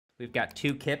We've got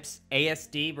two kips.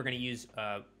 ASD, we're going to use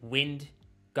wind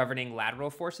governing lateral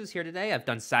forces here today. I've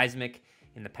done seismic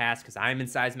in the past because I'm in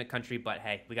seismic country, but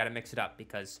hey, we got to mix it up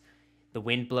because the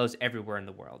wind blows everywhere in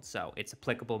the world, so it's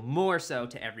applicable more so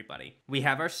to everybody. We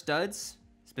have our studs,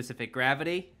 specific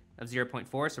gravity of 0.4,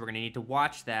 so we're going to need to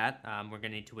watch that. We're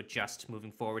going to need to adjust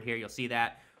moving forward here. You'll see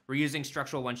that. We're using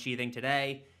structural one sheathing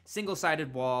today.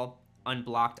 Single-sided wall,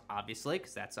 unblocked, obviously,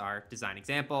 because that's our design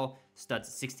example. Studs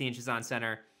at 60 inches on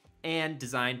center, and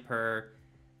designed per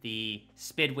the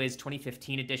SPIDWiz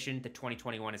 2015 edition. The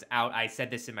 2021 is out. I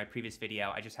said this in my previous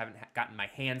video. I just haven't gotten my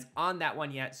hands on that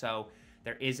one yet, so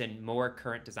there is a more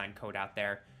current design code out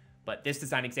there. But this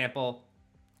design example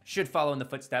should follow in the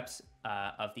footsteps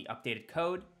of the updated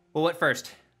code. Well, at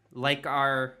first, like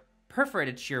our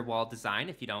perforated shear wall design,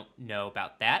 if you don't know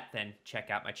about that, then check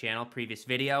out my channel, previous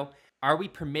video. Are we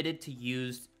permitted to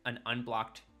use an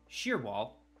unblocked shear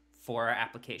wall for our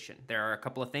application? There are a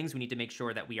couple of things we need to make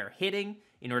sure that we are hitting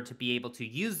in order to be able to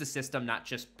use the system, not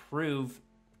just prove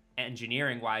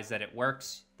engineering-wise that it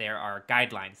works. There are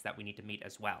guidelines that we need to meet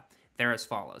as well. They're as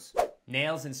follows.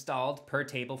 Nails installed per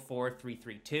table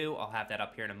 4332. I'll have that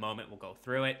up here in a moment. We'll go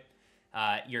through it.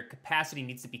 Your capacity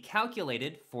needs to be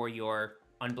calculated for your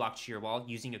unblocked shear wall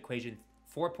using equation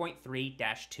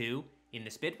 4.3-2 in the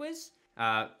SPIDWiz.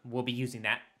 We'll be using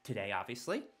that today,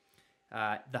 obviously.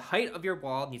 The height of your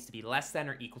wall needs to be less than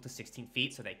or equal to 16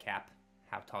 feet, so they cap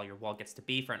how tall your wall gets to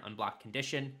be for an unblocked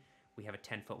condition. We have a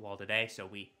 10-foot wall today, so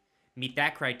we meet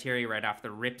that criteria right off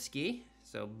the rip ski.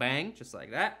 So bang, just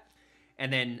like that.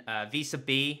 And then V sub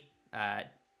B,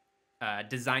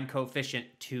 design coefficient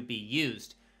to be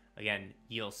used. Again,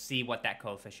 you'll see what that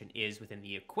coefficient is within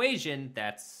the equation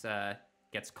that's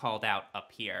gets called out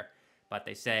up here. But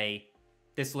they say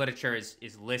this literature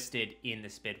is listed in the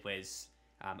SPIDWiz.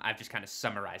 I've just kind of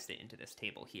summarized it into this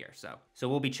table here. So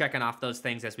we'll be checking off those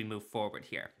things as we move forward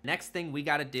here. Next thing we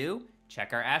got to do,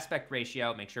 check our aspect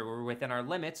ratio, make sure we're within our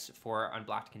limits for our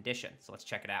unblocked condition. So let's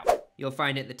check it out. You'll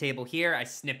find it in the table here. I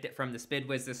snipped it from the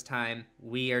SPIDWiz this time.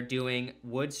 We are doing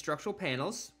wood structural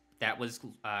panels. That was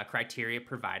criteria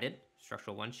provided.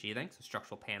 Structural one sheathing, so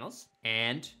structural panels,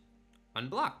 and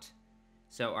unblocked.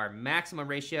 So our maximum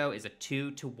ratio is a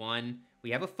 2:1. We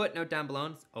have a footnote down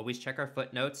below. Always check our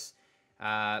footnotes.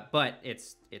 But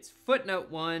it's footnote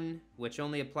 1, which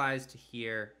only applies to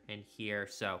here and here,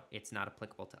 so it's not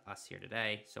applicable to us here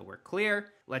today. So we're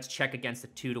clear. Let's check against the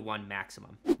 2:1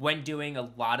 maximum. When doing a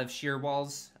lot of shear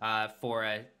walls for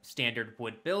a standard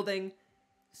wood building,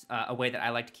 a way that I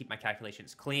like to keep my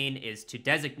calculations clean is to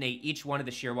designate each one of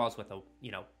the shear walls with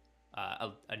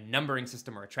a numbering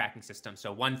system or a tracking system.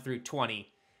 So 1 through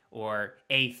 20, or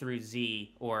A through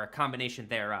Z, or a combination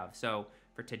thereof. So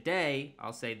for today,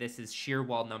 I'll say this is shear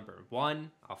wall number 1.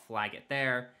 I'll flag it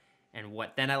there. And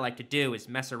what then I like to do is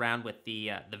mess around with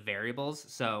the variables.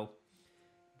 So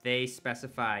they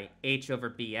specify H over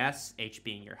BS, H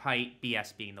being your height,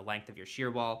 BS being the length of your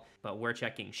shear wall. But we're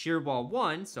checking shear wall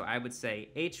 1, so I would say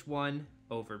H1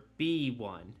 over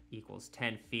B1 equals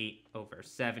 10 feet over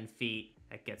 7 feet.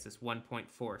 That gets us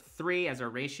 1.43 as our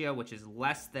ratio, which is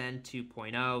less than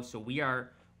 2.0. So we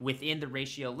are within the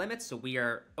ratio limits, so we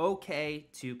are okay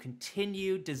to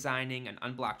continue designing an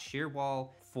unblocked shear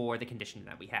wall for the condition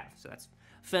that we have. So that's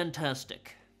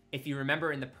fantastic. If you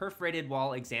remember in the perforated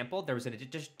wall example, there was an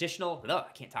additional,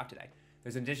 I can't talk today.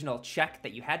 There's an additional check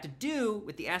that you had to do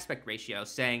with the aspect ratio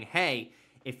saying, hey,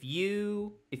 if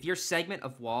your segment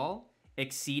of wall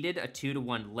exceeded a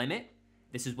 2:1 limit,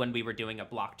 this is when we were doing a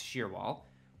blocked shear wall,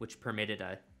 which permitted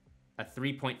a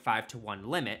 3.5:1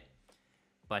 limit,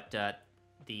 but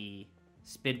the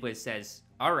SPIDWiz says,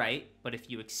 all right, but if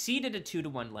you exceeded a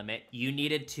 2:1 limit, you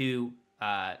needed to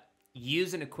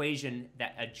use an equation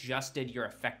that adjusted your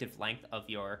effective length of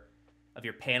your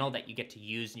panel that you get to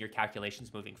use in your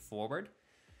calculations moving forward.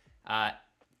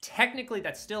 Technically,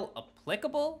 that's still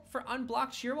applicable for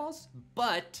unblocked shear walls,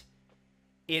 but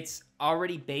it's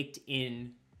already baked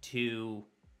into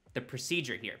the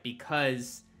procedure here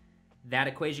because that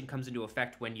equation comes into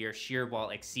effect when your shear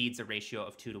wall exceeds a ratio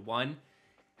of 2:1.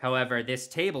 However, this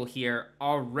table here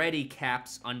already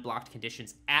caps unblocked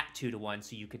conditions at 2:1,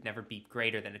 so you could never be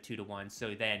greater than a 2:1.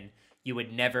 So then you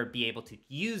would never be able to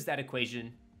use that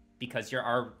equation because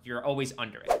you're always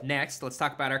under it. Next, let's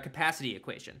talk about our capacity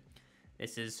equation.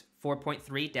 This is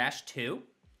 4.3-2.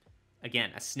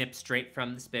 Again, a snip straight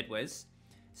from the SPIDWiz.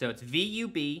 So it's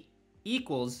VUB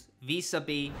equals V sub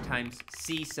B times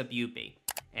C sub UB.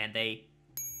 And they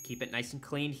keep it nice and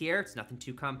clean here. It's nothing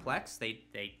too complex. They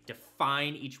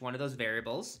define each one of those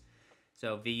variables.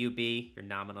 So VUB, your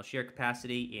nominal shear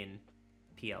capacity in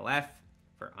PLF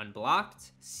for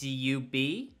unblocked.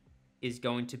 CUB is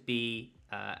going to be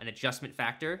an adjustment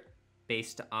factor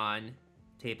based on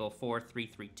table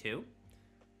 4332.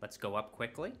 Let's go up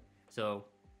quickly. So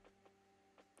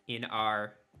in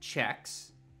our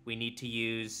checks, we need to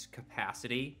use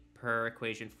capacity per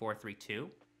equation 432,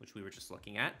 which we were just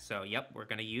looking at. So yep, we're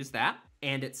gonna use that.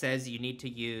 And it says you need to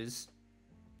use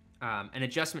an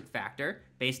adjustment factor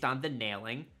based on the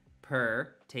nailing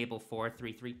per table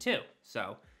 4332.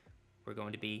 So we're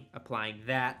going to be applying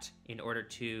that in order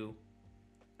to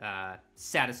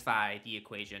satisfy the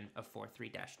equation of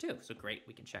 43-2. So great,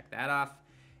 we can check that off.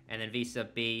 And then V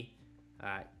sub B,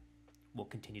 we'll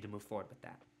continue to move forward with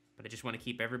that. But I just want to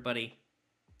keep everybody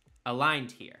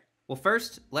aligned here. Well,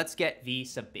 first, let's get V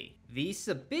sub B. V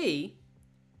sub B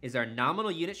is our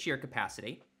nominal unit shear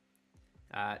capacity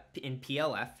in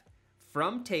PLF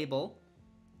from table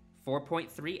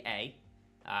 4.3a.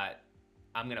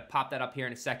 I'm going to pop that up here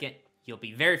in a second. You'll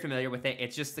be very familiar with it.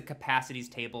 It's just the capacities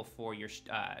table for your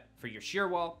shear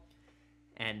wall.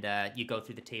 And you go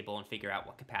through the table and figure out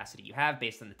what capacity you have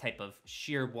based on the type of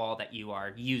shear wall that you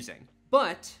are using.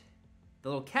 But the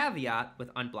little caveat with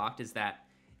Unblocked is that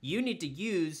you need to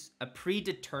use a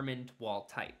predetermined wall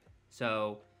type.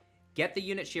 So get the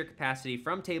unit shear capacity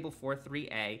from table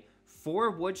 4.3a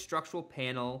for wood structural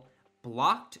panel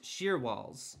blocked shear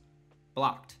walls.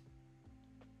 Blocked.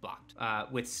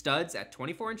 With studs at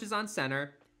 24 inches on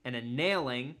center and a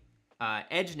nailing,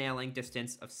 edge nailing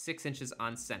distance of 6 inches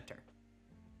on center.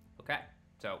 Okay,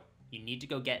 so you need to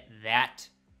go get that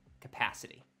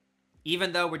capacity,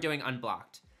 even though we're doing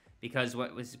Unblocked, because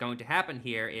what was going to happen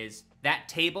here is that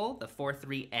table, the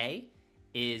 4.3a,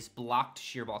 is blocked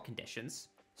shear wall conditions.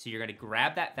 So you're going to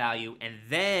grab that value, and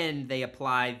then they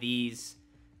apply these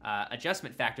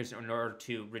adjustment factors in order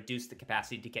to reduce the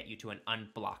capacity to get you to an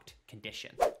unblocked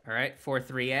condition. All right,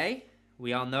 4.3a,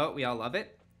 we all know it, we all love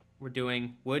it. We're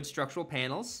doing wood structural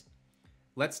panels.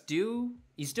 You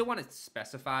still want to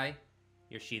specify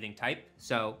your sheathing type.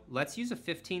 So let's use a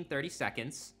 15-30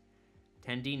 seconds,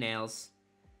 10D nails,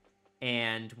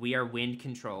 and we are wind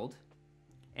controlled.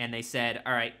 And they said,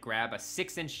 all right, grab a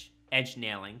 6-inch edge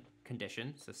nailing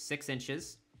condition. So 6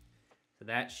 inches. So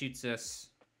that shoots us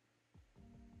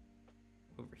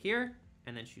over here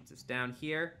and then shoots us down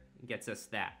here and gets us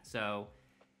that. So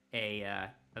a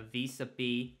V sub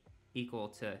B equal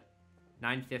to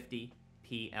 950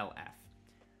 PLF.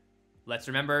 Let's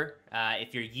remember,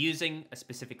 if you're using a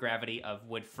specific gravity of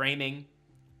wood framing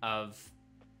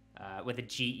with a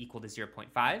G equal to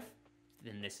 0.5,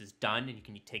 then this is done and you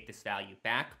can take this value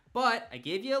back. But I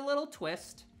gave you a little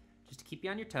twist just to keep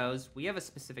you on your toes. We have a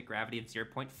specific gravity of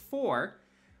 0.4,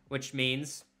 which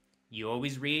means you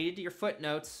always read your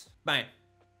footnotes. Bang,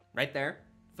 right there.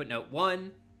 Footnote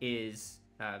 1 is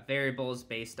variables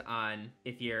based on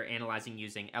if you're analyzing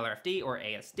using LRFD or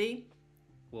ASD.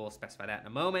 We'll specify that in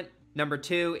a moment. Number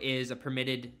 2 is a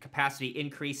permitted capacity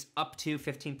increase up to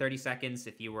 15-30 seconds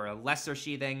if you were a lesser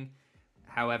sheathing.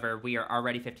 However, we are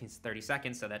already 15-30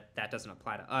 seconds, so that doesn't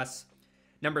apply to us.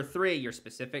 Number 3, your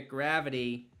specific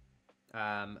gravity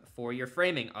for your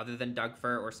framing other than Doug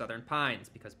fir or southern pines,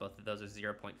 because both of those are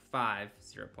 0.5,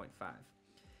 0.5.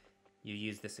 You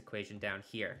use this equation down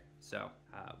here. So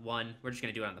 1, we're just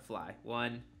going to do it on the fly.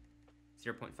 1,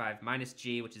 0.5 minus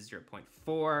G, which is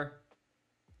 0.4.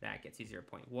 That gets you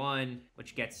 0.1,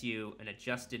 which gets you an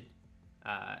adjusted,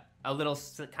 a little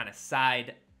kind of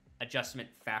side adjustment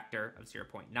factor of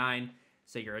 0.9.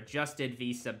 So your adjusted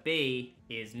V sub B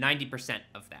is 90%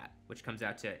 of that, which comes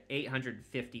out to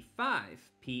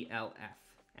 855 PLF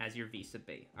as your V sub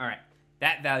B. All right,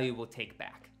 that value we'll take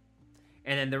back.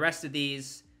 And then the rest of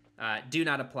these do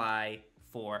not apply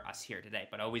for us here today,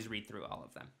 but always read through all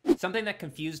of them. Something that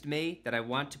confused me that I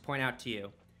want to point out to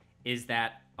you is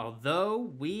that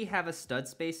although we have a stud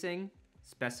spacing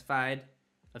specified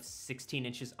of 16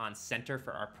 inches on center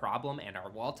for our problem and our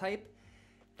wall type,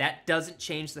 that doesn't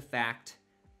change the fact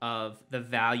of the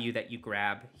value that you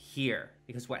grab here.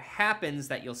 Because what happens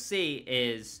that you'll see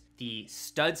is the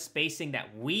stud spacing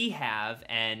that we have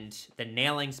and the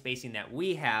nailing spacing that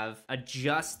we have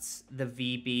adjusts the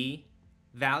VB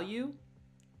value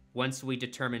once we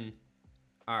determine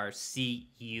our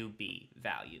CUB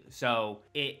value. So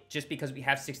it just because we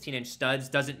have 16-inch studs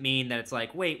doesn't mean that it's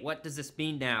like, wait, what does this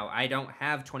mean now? I don't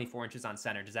have 24 inches on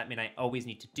center. Does that mean I always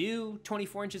need to do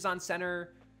 24 inches on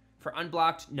center for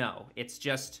unblocked? No, it's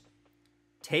just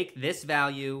take this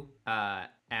value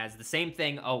as the same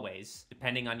thing always,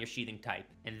 depending on your sheathing type.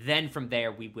 And then from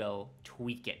there, we will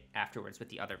tweak it afterwards with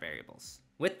the other variables.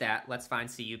 With that, let's find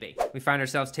CUB. We find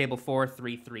ourselves table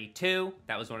 4332.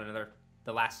 That was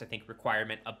the last, I think,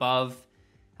 requirement above.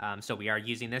 So we are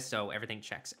using this, so everything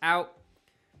checks out.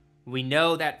 We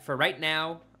know that for right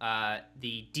now,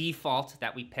 the default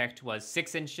that we picked was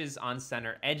 6 inches on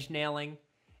center edge nailing,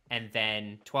 and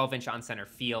then 12-inch on center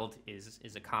field is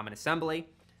a common assembly.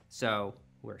 So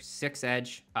we're 6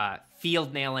 edge.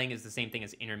 Field nailing is the same thing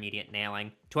as intermediate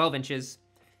nailing, 12 inches.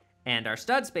 And our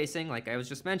stud spacing, like I was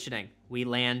just mentioning, we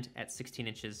land at 16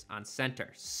 inches on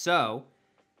center. So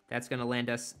that's going to land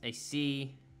us a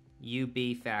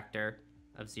CUB factor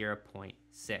of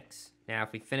 0.6. Now,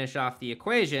 if we finish off the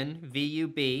equation,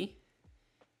 VUB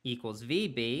equals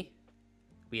VB,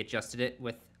 we adjusted it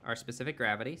with our specific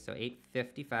gravity, so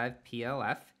 855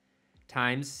 PLF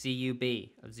times CUB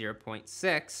of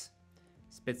 0.6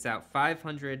 spits out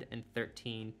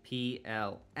 513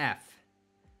 PLF.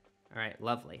 All right,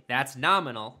 lovely. That's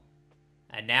nominal.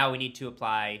 And now we need to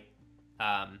apply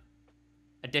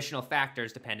additional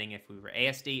factors depending if we were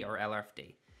ASD or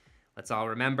LRFD. Let's all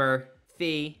remember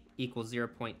phi equals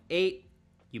 0.8.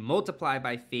 You multiply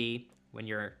by phi when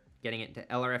you're getting it into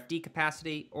LRFD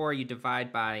capacity, or you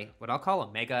divide by what I'll call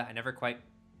omega. I never quite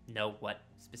know what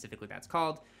specifically that's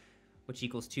called, which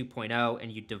equals 2.0,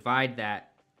 and you divide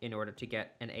that in order to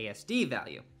get an ASD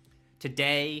value.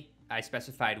 Today, I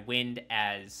specified wind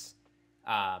as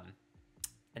an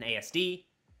ASD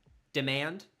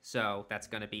demand, so that's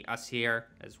going to be us here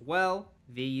as well.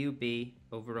 VUB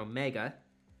over omega.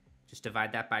 Just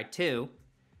divide that by 2.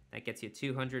 That gets you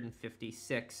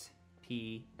 256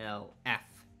 PLF.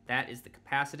 That is the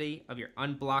capacity of your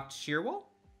unblocked shear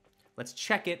wall. Let's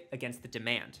check it against the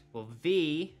demand. Well,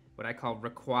 V, what I call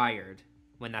required,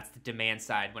 when that's the demand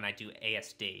side when I do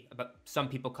ASD. But some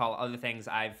people call other things,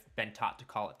 I've been taught to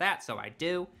call it that, so I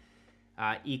do,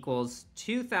 equals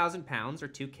 2,000 pounds or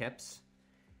 2 kips,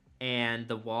 and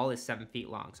the wall is 7 feet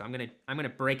long. So I'm gonna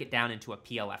break it down into a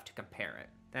PLF to compare it.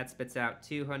 That spits out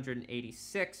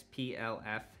 286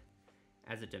 PLF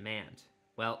as a demand.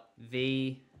 Well,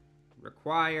 V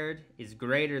required is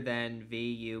greater than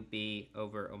VUB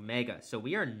over omega. So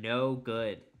we are no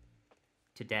good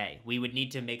today. We would need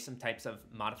to make some types of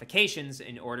modifications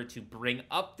in order to bring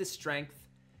up the strength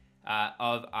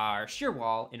of our shear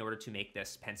wall in order to make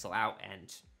this pencil out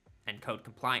and code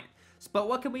compliant. But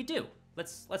what can we do?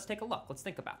 Let's take a look. Let's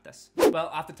think about this. Well,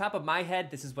 off the top of my head,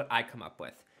 this is what I come up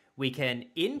with. We can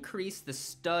increase the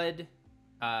stud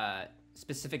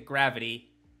specific gravity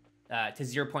to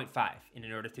 0.5. And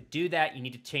in order to do that, you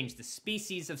need to change the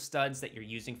species of studs that you're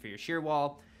using for your shear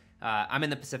wall. I'm in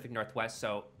the Pacific Northwest,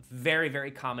 so very,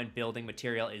 very common building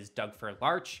material is Doug fir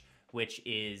larch, which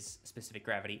is specific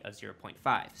gravity of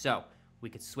 0.5. So we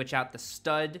could switch out the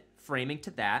stud framing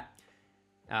to that,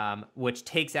 which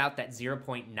takes out that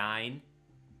 0.9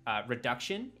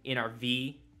 reduction in our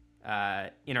VB.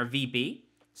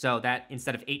 So that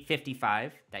instead of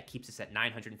 855, that keeps us at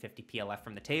 950 PLF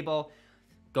from the table.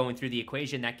 Going through the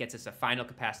equation, that gets us a final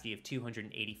capacity of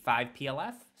 285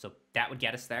 PLF. So that would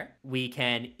get us there. We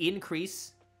can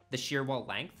increase the shear wall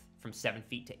length from 7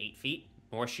 feet to 8 feet.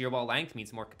 More shear wall length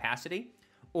means more capacity.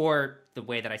 Or the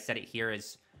way that I said it here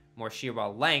is more shear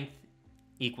wall length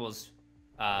equals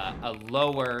a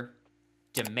lower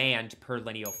demand per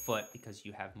lineal foot because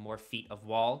you have more feet of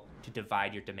wall to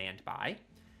divide your demand by.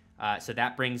 So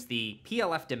that brings the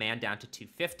PLF demand down to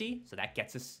 250. So that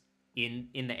gets us in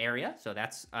the area. So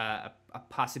that's a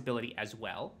possibility as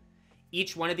well.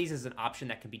 Each one of these is an option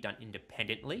that can be done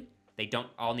independently. They don't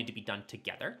all need to be done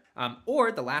together.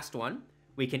 Or the last one,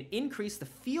 we can increase the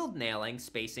field nailing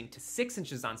spacing to 6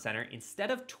 inches on center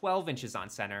instead of 12 inches on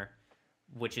center,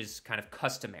 which is kind of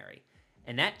customary.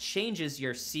 And that changes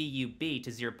your CUB to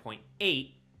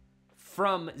 0.8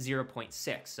 from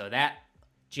 0.6. So that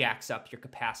jacks up your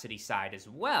capacity side as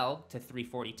well to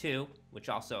 342, which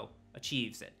also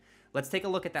achieves it. Let's take a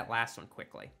look at that last one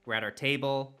quickly. We're at our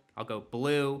table. I'll go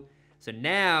blue. So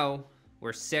now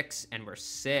we're 6 and we're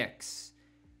 6.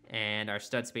 And our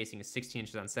stud spacing is 16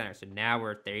 inches on center. So now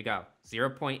we're, there you go,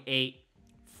 0.8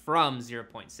 from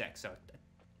 0.6. So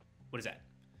what is that?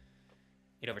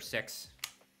 8 over 6.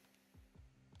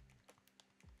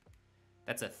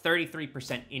 That's a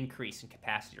 33% increase in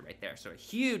capacity right there. So a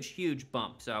huge, huge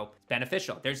bump. So it's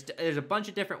beneficial. There's a bunch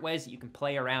of different ways that you can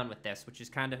play around with this, which is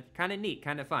kind of neat,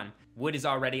 kind of fun. Wood is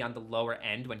already on the lower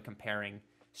end when comparing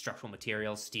structural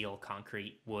materials, steel,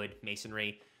 concrete, wood,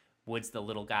 masonry. Wood's the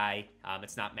little guy.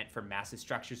 It's not meant for massive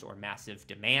structures or massive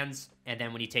demands. And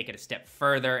then when you take it a step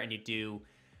further and you do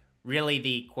really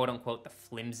the quote-unquote the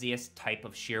flimsiest type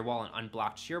of shear wall, an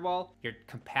unblocked shear wall, your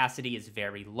capacity is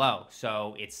very low.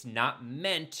 So it's not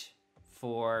meant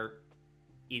for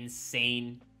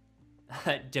insane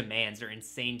demands or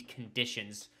insane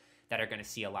conditions that are going to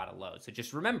see a lot of load. So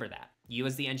just remember that. You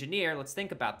as the engineer, let's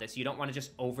think about this. You don't want to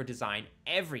just over-design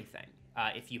everything.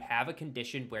 If you have a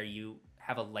condition where you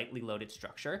have a lightly loaded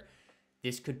structure,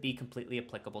 this could be completely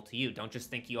applicable to you. Don't just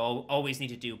think you always need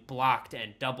to do blocked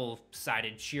and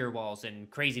double-sided shear walls and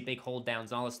crazy big hold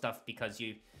downs and all this stuff because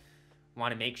you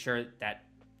want to make sure that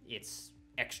it's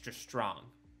extra strong.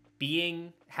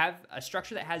 Have a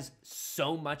structure that has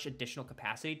so much additional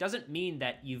capacity doesn't mean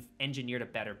that you've engineered a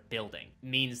better building. It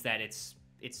means that it's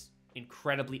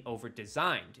incredibly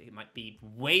over-designed. It might be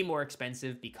way more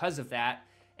expensive because of that,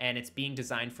 and it's being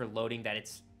designed for loading that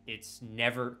it's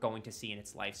never going to see in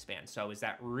its lifespan. So is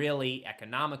that really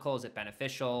economical? Is it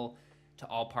beneficial to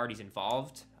all parties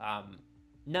involved?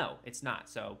 No, it's not.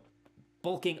 So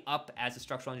bulking up as a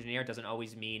structural engineer doesn't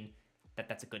always mean that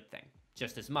that's a good thing.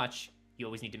 Just as much, you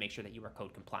always need to make sure that you are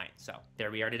code compliant. So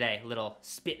there we are today, a little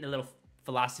spitting a little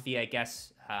philosophy, I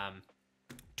guess,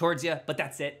 towards you, but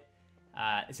that's it.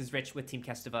 This is Rich with Team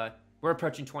Kestävä. We're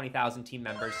approaching 20,000 team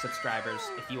members, subscribers.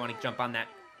 If you want to jump on that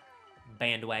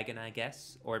bandwagon, I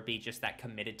guess, or be just that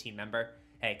committed team member,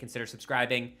 hey, consider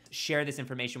subscribing. Share this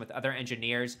information with other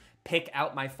engineers. Pick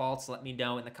out my faults. Let me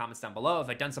know in the comments down below if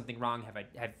I've done something wrong, have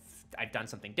I done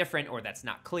something different, or that's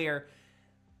not clear.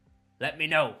 Let me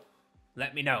know.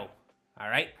 Let me know. All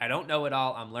right? I don't know it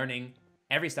all. I'm learning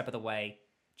every step of the way,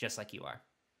 just like you are.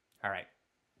 All right.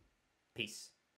 Peace.